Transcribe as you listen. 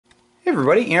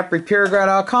everybody,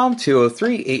 amprepairguy.com,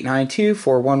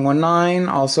 203-892-4119.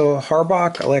 Also,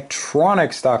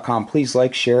 HrabachElectronics.com. Please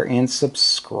like, share, and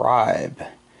subscribe.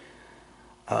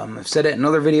 I've said it in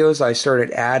other videos, I started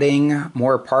adding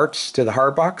more parts to the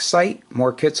Hrabach site.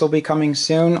 More kits will be coming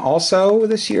soon also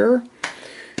this year.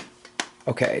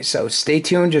 Okay, so stay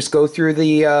tuned. Just go through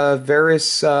the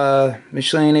various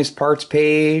miscellaneous parts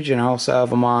page, and I also have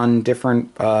them on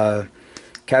different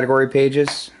category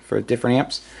pages for different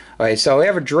amps. Okay, so we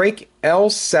have a Drake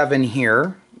L7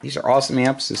 here. These are awesome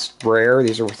amps. This is rare.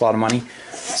 These are worth a lot of money.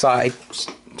 So I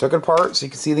took it apart so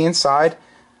you can see the inside.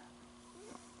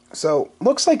 So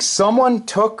looks like someone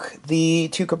took the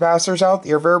two capacitors out,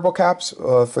 the air variable caps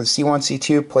for the C1,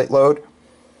 C2 plate load. You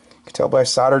can tell by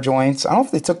solder joints. I don't know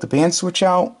if they took the band switch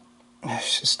out.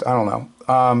 It's just, I don't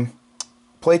know.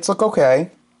 Plates look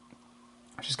okay,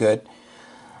 which is good.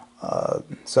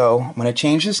 So I'm going to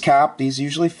change this cap. These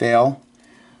usually fail.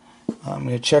 I'm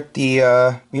going to check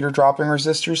the meter dropping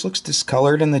resistors. Looks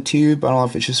discolored in the tube. I don't know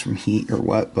if it's just from heat or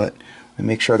what, but I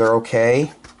make sure they're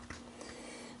okay.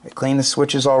 I cleaned the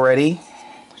switches already.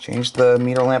 Changed the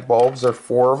meter lamp bulbs. There are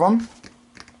 4 of them.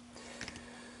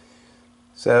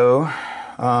 So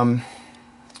I'll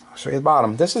show you the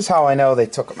bottom. This is how I know they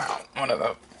took them out. One of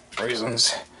the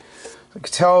reasons. I can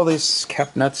tell this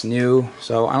cap nut's new,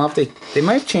 so I don't know if they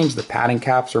might have changed the padding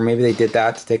caps, or maybe they did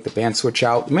that to take the band switch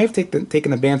out. They may have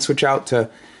taken the band switch out to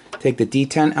take the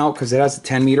D10 out because it has a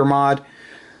 10 meter mod.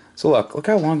 So look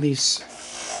how long these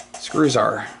screws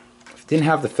are. If it didn't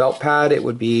have the felt pad, it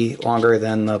would be longer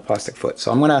than the plastic foot.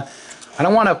 So I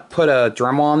don't want to put a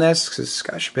Dremel on this because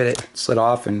gosh forbid it slid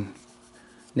off and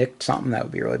nicked something. That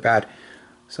would be really bad.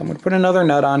 So I'm going to put another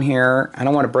nut on here. I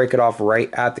don't want to break it off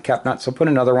right at the cap nut, so I'll put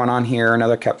another one on here,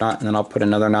 another cap nut, and then I'll put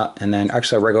another nut, and then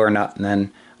actually a regular nut, and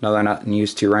then another nut, and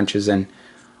use 2 wrenches, and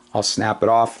I'll snap it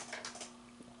off.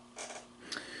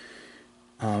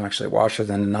 Actually, washer,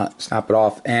 then a nut, snap it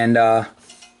off, and I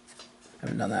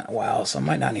haven't done that in a while, so I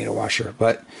might not need a washer,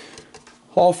 but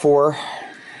all 4.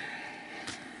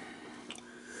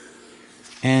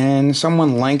 And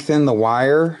someone lengthened the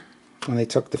wire when they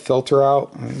took the filter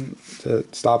out.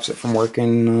 It stops it from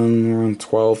working around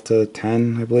 12 to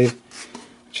 10, I believe.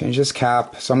 Change this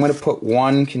cap. So I'm going to put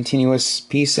 1 continuous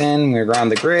piece in. I'm going to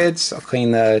ground the grids. I'll clean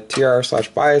the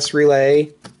TR/bias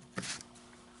relay.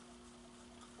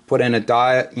 Put in a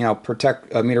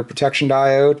diode, a meter protection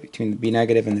diode between the B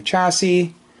negative and the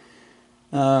chassis.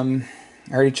 I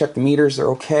already checked the meters; they're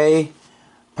okay.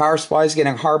 Power supply is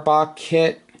getting a Hrabach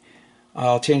kit.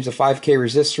 I'll change the 5K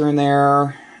resistor in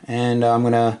there, and I'm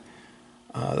gonna.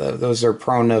 Those are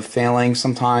prone to failing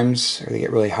sometimes, or they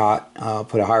get really hot. I'll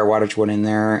put a higher wattage one in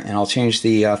there, and I'll change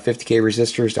the 50K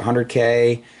resistors to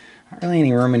 100K. Not really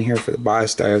any room in here for the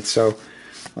bias diode, so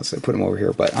let's put them over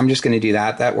here. But I'm just going to do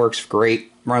that. That works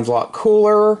great. Runs a lot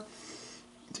cooler.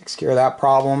 Takes care of that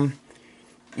problem.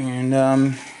 And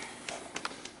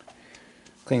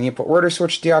clean the input rotor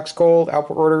switch to deoxit gold,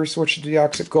 output rotor switch to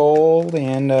deoxit gold,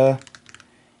 and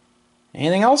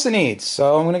anything else it needs.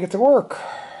 So I'm going to get to work.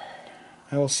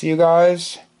 I will see you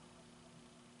guys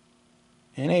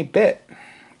in a bit.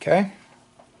 Okay?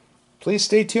 Please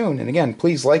stay tuned. And again,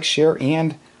 please like, share,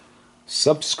 and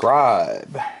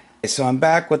subscribe. Okay, so I'm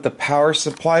back with the power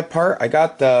supply part. I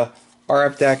got the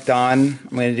RF deck done.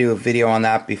 I'm going to do a video on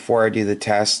that before I do the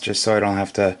test, just so I don't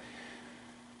have to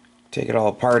take it all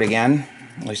apart again.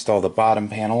 At least all the bottom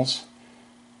panels.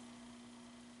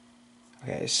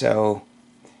 Okay, so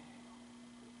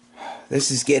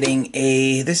this is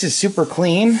super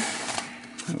clean.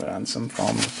 Put on some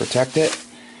foam to protect it.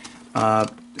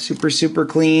 Super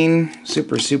clean.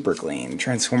 Super clean.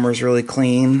 Transformer's really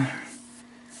clean.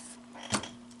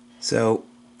 So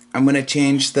I'm going to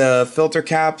change the filter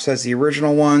caps as the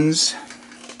original ones.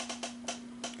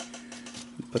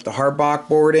 Put the Hrabach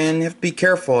board in. You have to be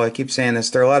careful. I keep saying this.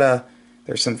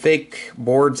 There's some fake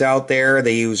boards out there.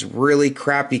 They use really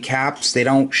crappy caps. They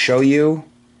don't show you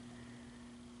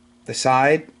the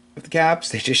side of the caps.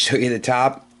 They just show you the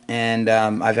top. And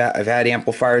I've had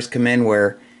amplifiers come in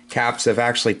where caps have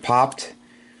actually popped.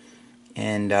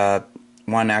 And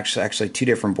one actually 2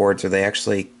 different boards where they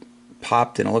actually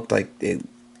popped, and it looked like they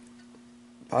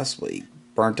possibly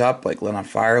burnt up, like lit on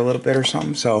fire a little bit or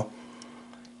something. So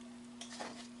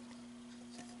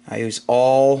I use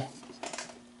all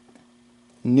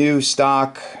new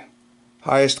stock,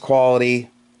 highest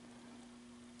quality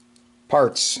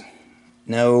parts.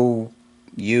 No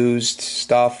used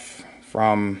stuff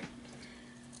from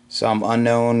some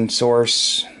unknown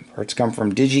source. Parts come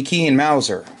from DigiKey and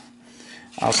Mauser.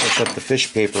 I also put the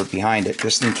fish paper behind it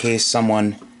just in case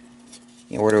someone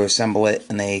were to assemble it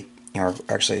and they or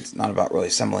actually it's not about really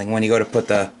assembling, when you go to put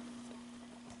the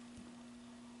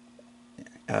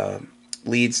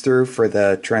leads through for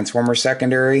the transformer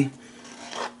secondary,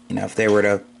 you know, if they were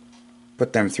to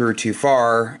put them through too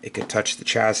far, it could touch the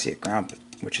chassis at ground,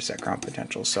 which is at ground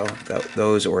potential. So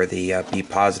those, or the B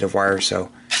positive wire. So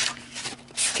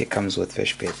kit comes with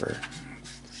fish paper.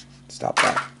 Stop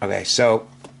that. Okay, so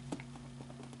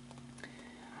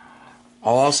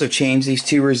I'll also change these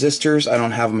two resistors. I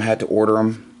don't have them, had to order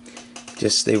them.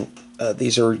 Just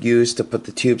these are used to put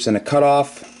the tubes in a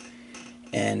cutoff,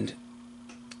 and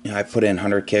you know, I put in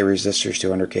 100K resistors,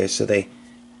 200K, so they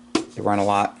run a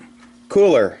lot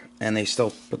cooler, and they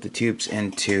still put the tubes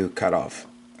into cutoff.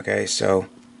 Okay, so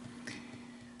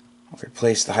I'll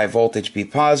replace the high voltage B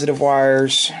positive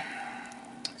wires,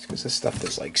 because this stuff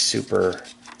is like super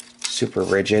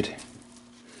rigid.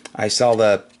 I sell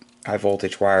the high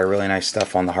voltage wire, really nice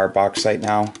stuff, on the Hrabach site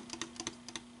now.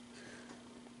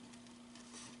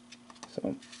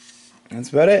 So that's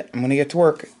about it. I'm gonna get to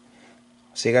work.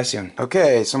 See you guys soon.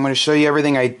 Okay, so I'm going to show you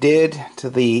everything I did to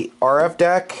the RF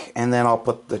deck, and then I'll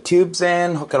put the tubes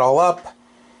in, hook it all up,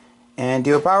 and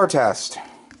do a power test.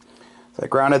 So I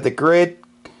grounded the grid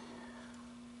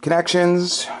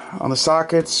connections on the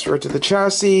sockets right to the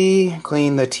chassis,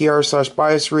 cleaned the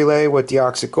TR/bias relay with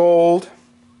deoxit gold.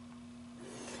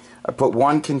 I put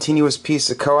one continuous piece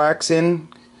of coax in,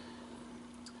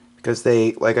 because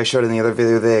they, like I showed in the other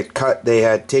video, they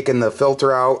had taken the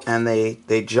filter out and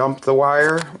they jumped the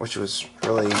wire, which was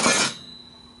really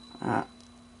the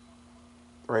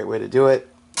right way to do it.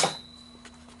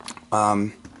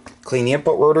 Clean the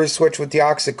input rotary switch with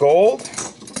deoxit gold.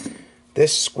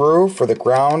 This screw for the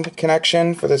ground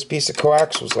connection for this piece of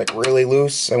coax was like really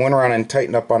loose. I went around and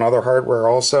tightened up on other hardware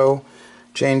also.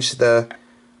 Changed the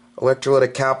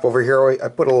electrolytic cap over here. I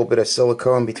put a little bit of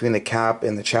silicone between the cap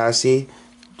and the chassis,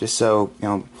 just so, you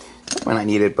know, when I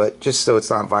need it, but just so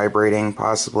it's not vibrating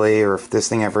possibly, or if this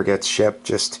thing ever gets shipped,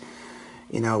 just,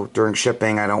 you know, during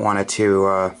shipping I don't want it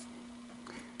to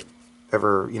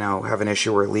ever, you know, have an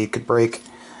issue where a lead could break.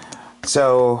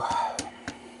 So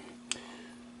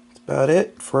that's about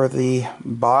it for the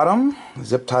bottom.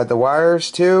 Zip tied the wires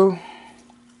too.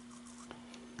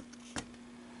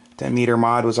 10-meter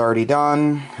mod was already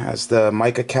done. Has the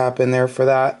mica cap in there for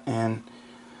that, and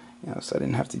you know, so I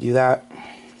didn't have to do that.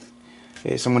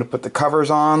 Okay, so I'm going to put the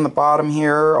covers on the bottom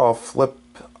here. I'll flip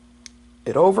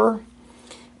it over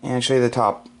and show you the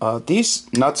top.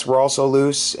 These nuts were also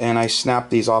loose, and I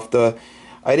snapped these off the...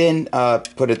 I didn't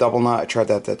put a double nut. I tried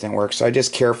that. That didn't work. So I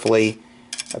just carefully...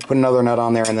 I put another nut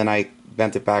on there, and then I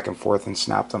bent it back and forth and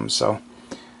snapped them. So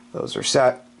those are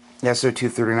set. The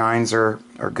SO239s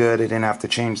are good. I didn't have to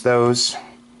change those.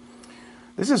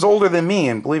 This is older than me,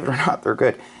 and believe it or not, they're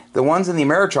good. The ones in the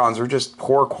Ameritrons are just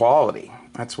poor quality.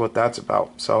 That's what that's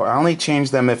about. So I only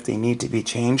change them if they need to be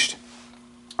changed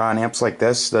on amps like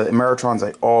this. The Ameritrons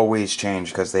I always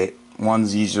change, because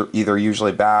one's either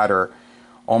usually bad or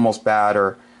almost bad,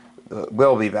 or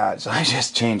will be bad. So I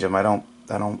just change them. I don't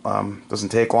doesn't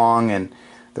take long, and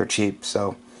they're cheap.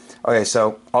 So okay,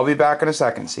 so I'll be back in a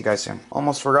second. See you guys soon.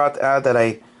 Almost forgot to add that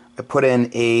I put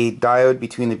in a diode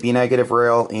between the B negative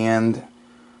rail and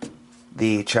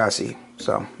the chassis.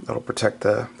 So that'll protect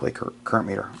the plate current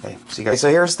meter. Okay, see you guys. So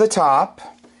here's the top.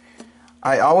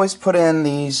 I always put in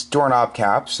these doorknob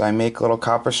caps. I make little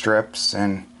copper strips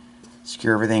and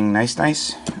secure everything nice.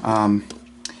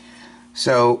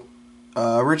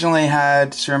 Originally I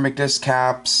had ceramic disc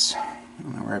caps. I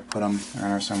don't know where I put them. They're in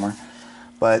there somewhere.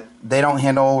 But they don't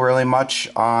handle really much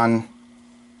on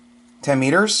 10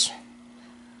 meters.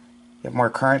 You have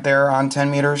more current there on 10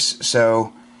 meters.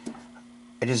 So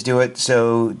I just do it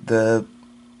so the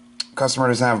customer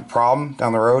doesn't have a problem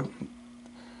down the road.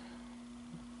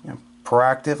 You know,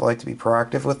 proactive. I like to be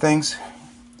proactive with things,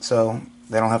 so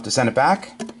they don't have to send it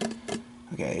back.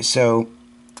 Okay, so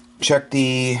check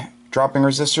the dropping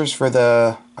resistors for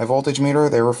the high voltage meter.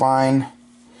 They were fine.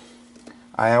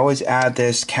 I always add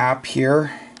this cap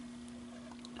here.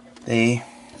 They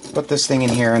put this thing in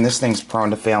here, and this thing's prone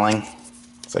to failing.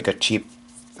 It's like a cheap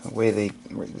way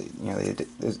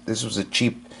this was a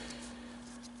cheap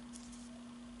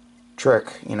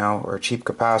trick, you know, or a cheap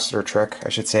capacitor trick, I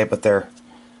should say, but they're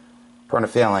prone to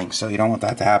failing, so you don't want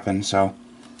that to happen. So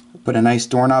put a nice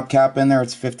doorknob cap in there.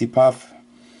 It's 50 puff,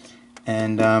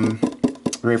 and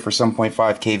great for 7.5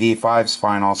 kV. 5's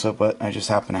fine also, but I just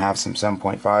happen to have some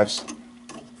 7.5s,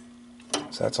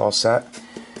 so that's all set.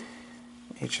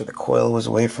 Make sure the coil was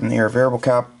away from the air variable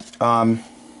cap.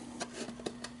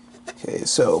 Okay,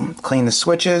 so clean the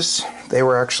switches. They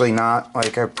were actually not,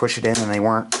 like, I push it in and they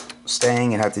weren't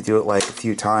staying. You had to do it like a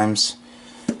few times.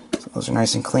 So those are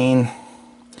nice and clean.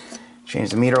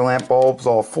 Change the meter lamp bulbs,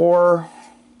 all 4.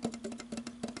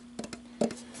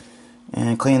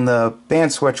 And clean the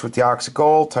band switch with the Oxy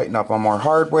Gold. Tighten up on more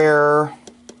hardware.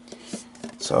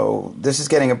 So this is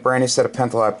getting a brand new set of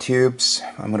Penta Lab tubes.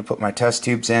 I'm going to put my test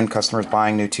tubes in. Customers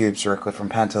buying new tubes directly from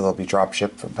Penta. They'll be drop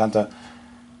shipped from Penta.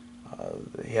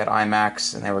 He had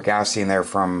IMAX and they were gassy and they're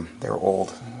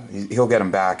old. He'll get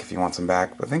them back if he wants them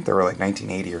back. But I think they were like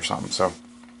 1980 or something. So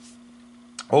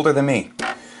older than me.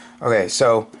 Okay,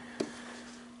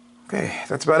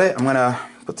 that's about it. I'm going to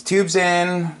put the tubes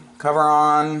in, cover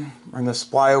on, bring the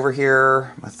supply over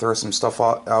here. I'm going to throw some stuff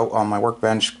out on my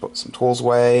workbench, put some tools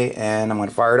away, and I'm going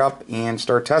to fire it up and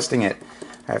start testing it.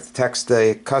 I have to text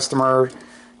the customer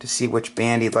to see which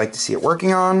band he'd like to see it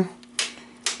working on,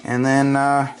 and then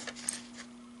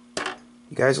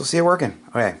you guys will see it working.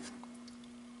 Okay,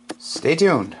 stay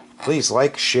tuned. Please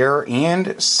like, share,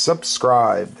 and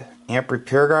subscribe.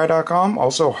 AmpRepairGuy.com,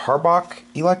 also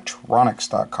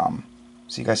HrabachElectronics.com.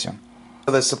 See you guys soon.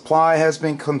 The supply has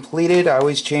been completed. I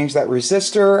always change that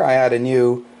resistor. I add a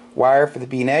new wire for the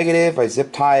B negative. I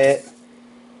zip tie it.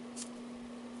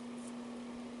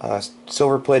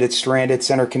 Silver plated stranded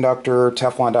center conductor,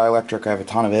 Teflon dielectric. I have a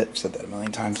ton of it. I've said that a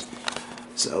million times.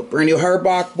 So brand new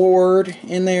Hrabach board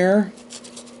in there.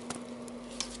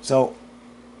 So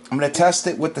I'm going to test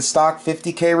it with the stock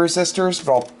 50K resistors,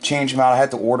 but I'll change them out. I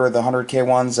had to order the 100K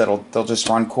ones. They'll just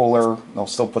run cooler. They'll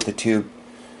still put the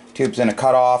tubes in a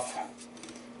cutoff.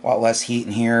 A lot less heat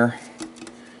in here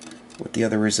with the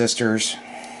other resistors.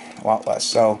 A lot less.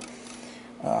 So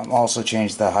I'll also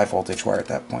change the high voltage wire at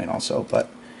that point also.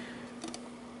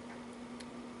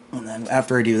 And then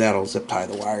after I do that, I'll zip tie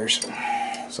the wires.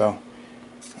 So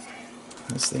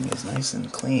this thing is nice and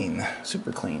clean,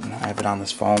 super clean. I have it on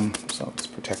this foam, so it's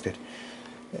protected.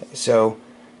 So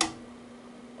I'll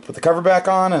put the cover back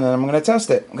on, and then I'm going to test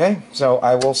it. Okay, so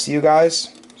I will see you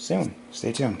guys soon.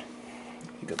 Stay tuned.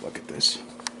 Take a good look at this.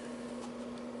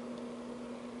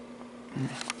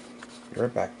 Be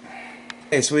right back.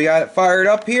 Okay, so we got it fired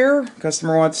up here.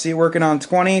 Customer wants to see it working on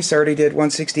 20. So I already did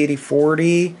 160, 80,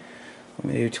 40. Let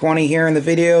me do 20 here in the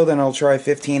video, then I'll try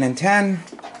 15 and 10.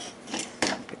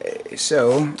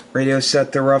 So, radio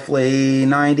set to roughly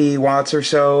 90 watts or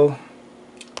so.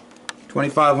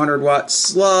 2500 watt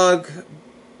slug.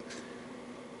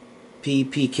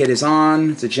 PP kit is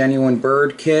on. It's a genuine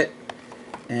bird kit.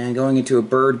 And going into a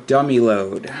bird dummy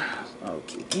load.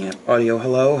 Okay, audio,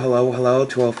 hello, hello, hello.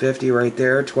 1250 right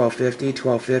there. 1250,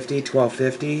 1250,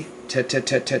 1250. Tet, tet,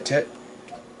 tet, tet, tet.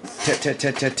 Tet, tet,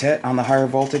 tet, tet, tet. On the higher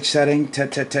voltage setting.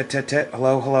 Tet, tet, tet, tet, tet.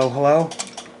 Hello, hello, hello.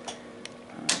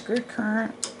 Good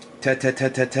current. Tet, tet,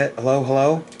 tet, tet, tet. Hello,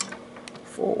 hello.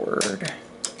 Forward.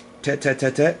 Tet, tet,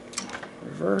 tet, tet.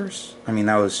 Reverse. I mean,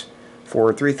 that was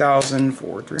forward 3000,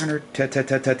 forward 300. Tet, tet,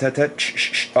 tet, tet, tet, tet. Shh,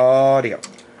 shh, shh. Audio.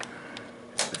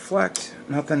 Reflect.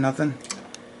 Nothing, nothing.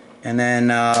 And then,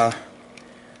 let's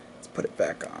put it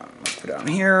back on. Let's put it on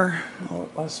here. A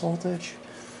little less voltage.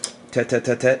 Tet, tet,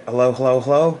 tet, tet. Hello, hello,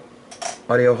 hello.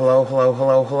 Audio, hello, hello,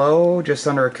 hello, hello. Just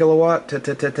under a kilowatt. Tet,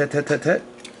 tet, tet, tet, tet, tet, tet.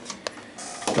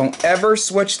 Don't ever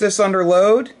switch this under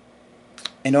load,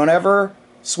 and don't ever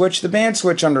switch the band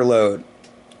switch under load.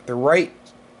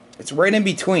 It's right in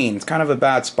between. It's kind of a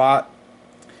bad spot.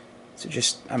 So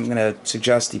I'm gonna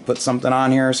suggest you put something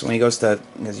on here so when he goes to,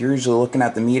 because you're usually looking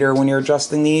at the meter when you're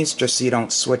adjusting these, just so you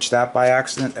don't switch that by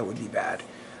accident. That would be bad.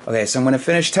 Okay, so I'm gonna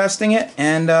finish testing it,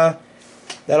 and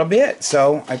that'll be it.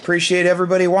 So I appreciate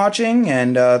everybody watching,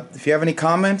 and if you have any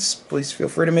comments, please feel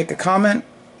free to make a comment.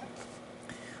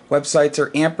 Websites are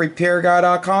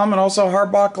AmpRepairGuy.com and also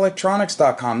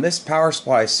HrabachElectronics.com. This power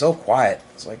supply is so quiet.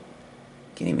 It's like,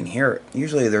 you can't even hear it.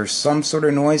 Usually there's some sort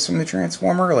of noise from the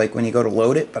transformer, like when you go to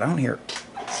load it, but I don't hear it.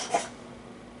 I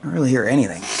don't really hear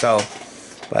anything. So,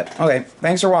 but, okay,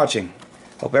 thanks for watching.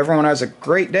 Hope everyone has a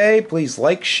great day. Please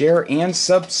like, share, and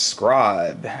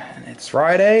subscribe. And it's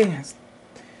Friday. It's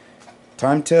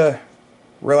time to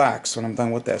relax when I'm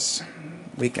done with this.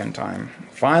 Weekend time.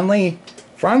 Finally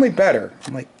better.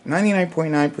 I'm like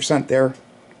 99.9% there.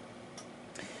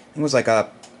 It was like a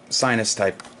sinus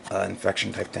type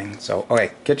infection type thing. So,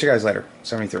 okay, catch you guys later.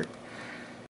 73.